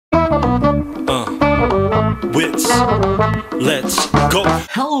wits. Let's go.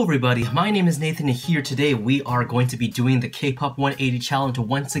 Hello everybody, my name is Nathan and here today we are going to be doing the K-Pop 180 challenge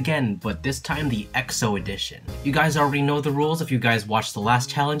once again, but this time the EXO edition. You guys already know the rules if you guys watched the last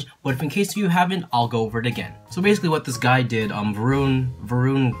challenge, but if in case you haven't, I'll go over it again. So basically what this guy did,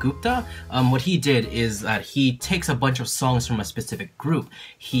 Varun Gupta, what he did is that he takes a bunch of songs from a specific group,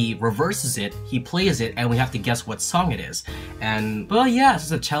 he reverses it, he plays it, and we have to guess what song it is. And, well yeah,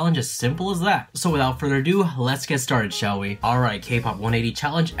 it's a challenge as simple as that. So without further ado, let's get started, shall we? Alright, K-Pop 180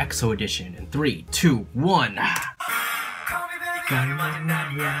 Challenge EXO Edition in 3, 2, 1.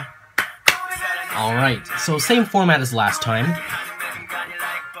 Alright, so same format as last time.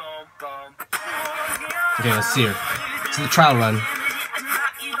 Okay, let's see here. It's the trial run.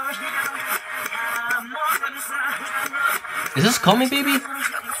 Is this Call Me Baby?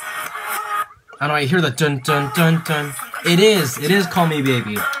 I know, I hear the dun dun dun dun. It is Call Me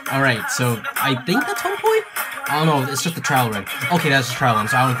Baby. Alright, so I think that's 1 point? I don't know, it's just the trial run. Okay, that's the trial run,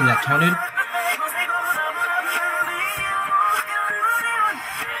 so I don't think that counted.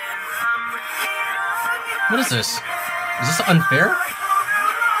 What is this? Is this unfair?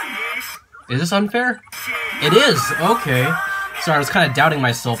 Is this unfair? It is! Okay. Sorry, I was kind of doubting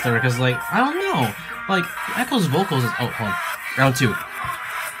myself there, because, like, I don't know. Like, Echo's vocals is... Oh, hold on. Round 2.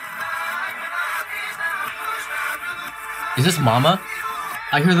 Is this Mama?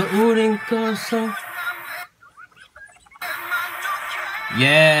 I hear the Uring Koso.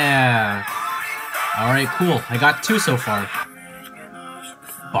 Yeah! Alright, cool. I got 2 so far.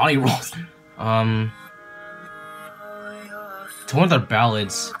 Body rolls. It's one of their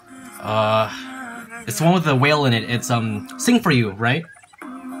ballads. It's the one with the whale in it. It's, Sing For You, right?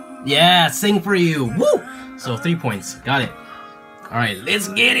 Yeah, Sing For You! Woo! So, 3 points. Got it. Alright, let's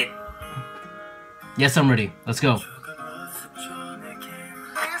get it! Yes, I'm ready. Let's go.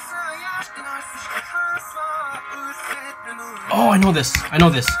 Oh, I know this. I know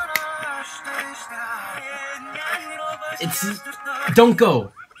this. It's... Don't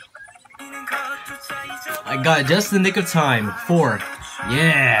Go. I got it just in the nick of time. 4.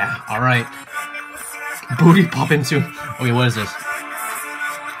 Yeah. Alright. Booty Pop Into. Okay, what is this?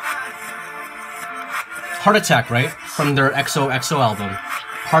 Heart Attack, right? From their EXO album.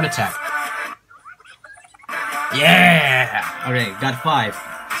 Heart Attack. Yeah! Okay, got 5.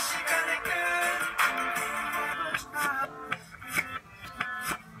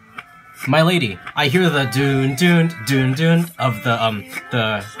 My Lady. I hear the doon doon doon doon of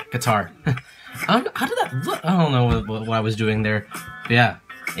the guitar. How did that look? I don't know what I was doing there. But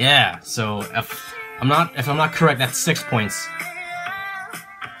yeah. So if I'm not correct, that's 6 points.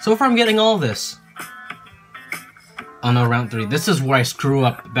 So far I'm getting all this. Oh no, round 3. This is where I screw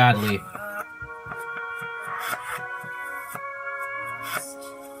up badly.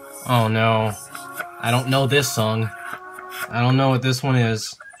 Oh no. I don't know this song. I don't know what this one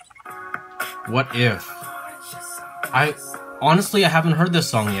is. What If? Honestly, I haven't heard this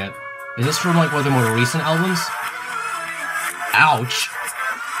song yet. Is this from like one of the more recent albums? Ouch.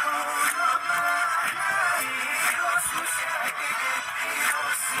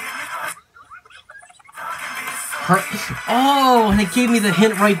 Hurt. Oh, and it gave me the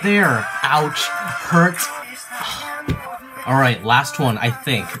hint right there. Ouch. Hurt. Alright, last one, I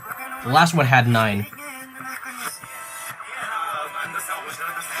think. The last one had 9.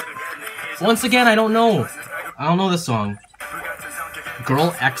 Once again, I don't know. I don't know this song.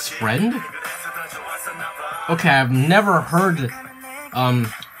 Girl X Friend? Okay, I've never heard,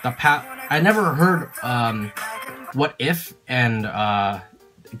 I never heard, What If and,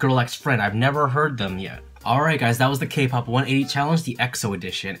 Girl X Friend. I've never heard them yet. Alright guys, that was the K-Pop 180 challenge, the EXO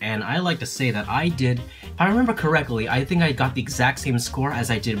edition, and I like to say that I did, if I remember correctly, I think I got the exact same score as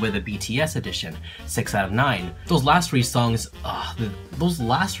I did with the BTS edition, 6 out of 9. Those last 3 songs, those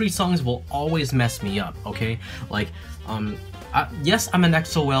last 3 songs will always mess me up, okay? Like, yes, I'm an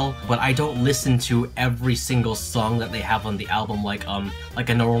EXO-L, but I don't listen to every single song that they have on the album like an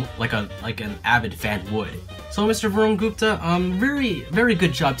avid fan would. So Mr. Varun Gupta, very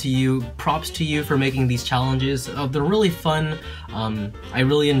good job to you. Props to you for making these challenges. They're really fun. I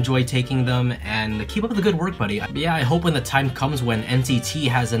really enjoy taking them, and keep up the good work, buddy. Yeah, I hope when the time comes when NCT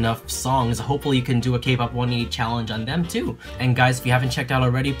has enough songs, hopefully you can do a K-Pop 180 challenge on them too. And guys, if you haven't checked out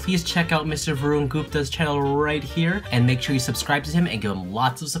already, please check out Mr. Varun Gupta's channel right here, and make sure you subscribe to him and give him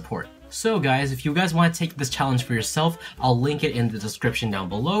lots of support. So guys, if you guys want to take this challenge for yourself, I'll link it in the description down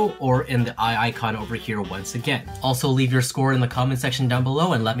below or in the eye icon over here once again. Also leave your score in the comment section down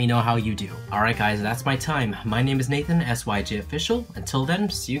below and let me know how you do. Alright guys, that's my time. My name is Nathan, SYJ Official. Until then,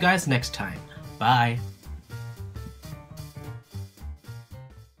 see you guys next time. Bye.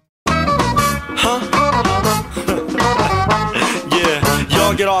 Huh?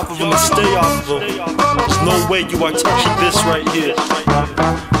 get off of them and stay off of them. There's no way you are touching this right here.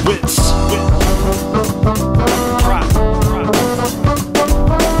 Wits.